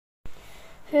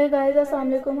Hey guys,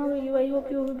 assalamualaikum. How are you? I hope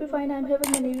you will be fine. I'm here with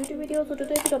my new YouTube video. So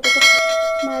today's topic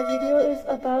of my video is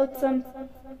about some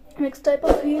mixed type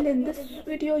of heel. In this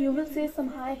video, you will see some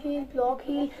high heel, block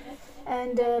heel,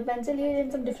 and pencil heel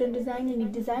in some different design,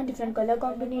 unique design, different color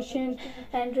combination,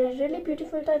 and a really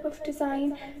beautiful type of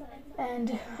design.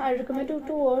 And I recommend you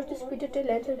to watch this video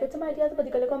till end to get some ideas about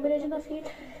the color combination of heel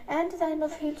and design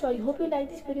of heel. So I hope you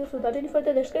like this video. So without any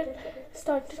further, let's get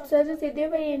started. So as you see, they're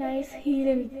very nice heel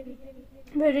and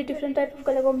very different type of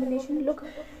color combination. Look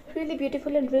really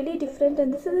beautiful and really different.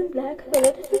 And this is in black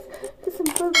color. This is the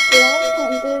simple black,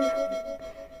 and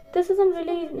this is a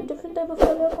really different type of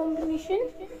color combination.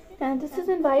 And this is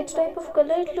in white type of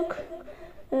color. It look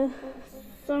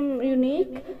some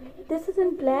unique. This is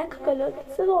in black color.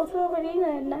 This is also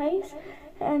very nice.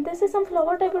 And this is some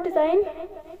flower type of design.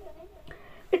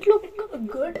 It look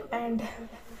good and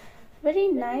very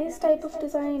nice type of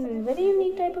design and very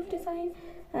unique type of design.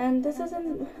 And this is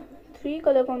in 3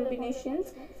 color combinations,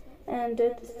 and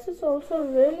this is also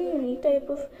really unique type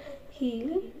of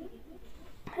heel.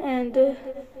 And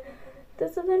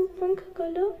this is in pink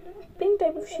color, pink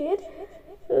type of shade,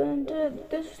 and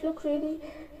this look really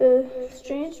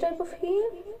strange type of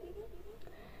heel.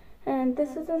 And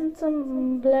this is in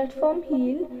some platform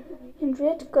heel in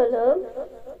red color.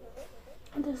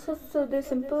 This is the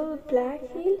simple black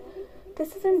heel.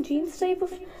 This is in jeans type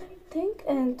of thing,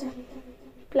 and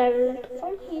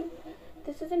platform heel.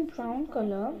 This is in brown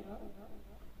color,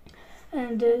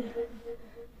 and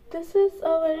this is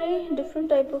a very different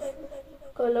type of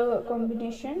color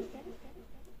combination.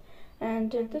 And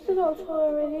this is also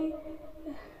a very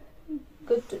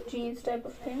good jeans type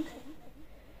of thing.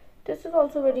 This is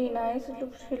also very nice. It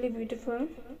looks really beautiful.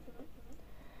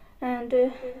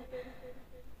 And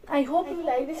I hope you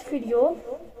like this video.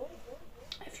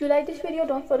 If you like this video,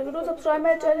 don't forget to subscribe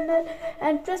my channel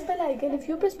and press bell icon. If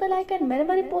you press bell icon,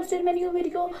 whenever I post a new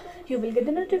video, you will get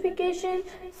the notification.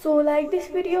 So like this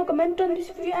video, comment on this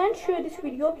video, and share this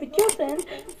video with your friends.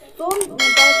 So that's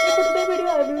it for today's video.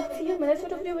 I will see you in my next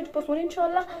video, which post soon,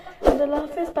 inshallah. And Allah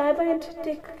Hafiz, bye bye, and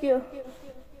take care.